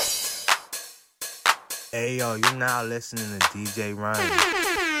Hey yo, you now listening to DJ Ryan.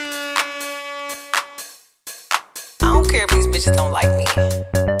 I don't care if these bitches don't like me.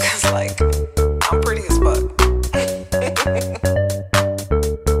 Cause like, I'm pretty as fuck.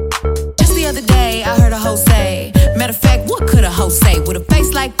 Just the other day, I heard a hoe say, matter of fact, what could a hoe say? With a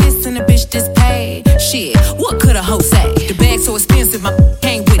face like this and a bitch this paid? Shit, what could a hoe say? The bag so expensive, my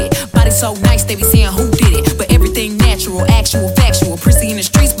came with it. Body so nice, they be saying who did it. But everything natural, actual, factual. Prissy in the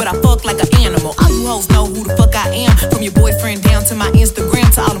streets, but I fuck like an animal. All you hoes know who the fuck I am. From your boyfriend down to my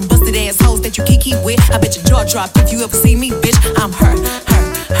Instagram, to all them busted ass hoes that you kiki with. I bet your jaw drop if you ever see me, bitch. I'm her.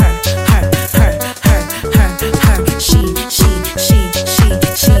 She.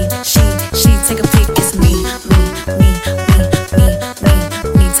 Take a pic, it's me.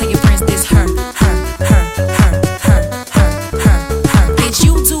 Tell your friends this her. Bitch,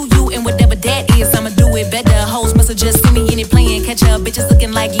 you do you and whatever that is, I'ma do it better. Hoes must've just seen me in it playing catch up. Bitches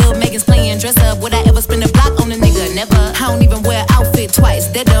looking like Lil Megan's playing dress up. Would I ever spin a block on a nigga? Never. I don't even wear outfit twice.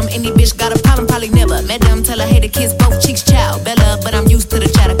 That dumb. Any bitch got a problem, probably never met them. Tell her hey, the kids both cheeks child Bella, but I'm used to the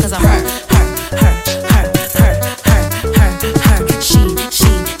chatter cause I'm her.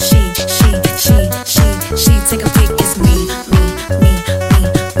 She take a pic, it's me.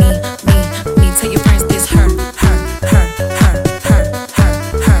 Tell your friends this her.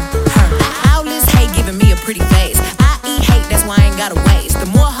 All this hate giving me a pretty face. I eat hate, that's why I ain't gotta waste. The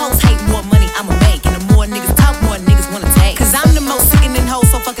more hoes hate, more money I'ma make. And the more niggas talk, more niggas wanna take. Cause I'm the most sickening hoe,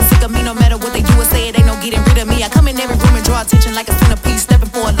 so fucking sick of me. No matter what they do or say, it ain't no getting rid of me. I come in every room and draw attention like a centipede. Stepping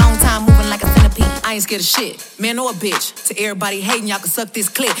for a long time, moving like a centipede. I ain't scared of shit, man or a bitch. To everybody hating, y'all can suck this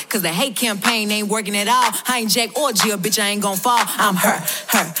clip. Cause the hate campaign ain't working at all. I ain't Jack or Jill, bitch, I ain't gon' fall. I'm her.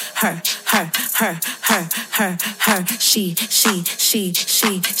 She.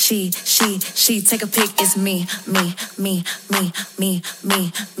 Take a pic, it's me.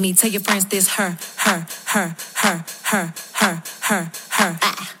 Tell your friends this her.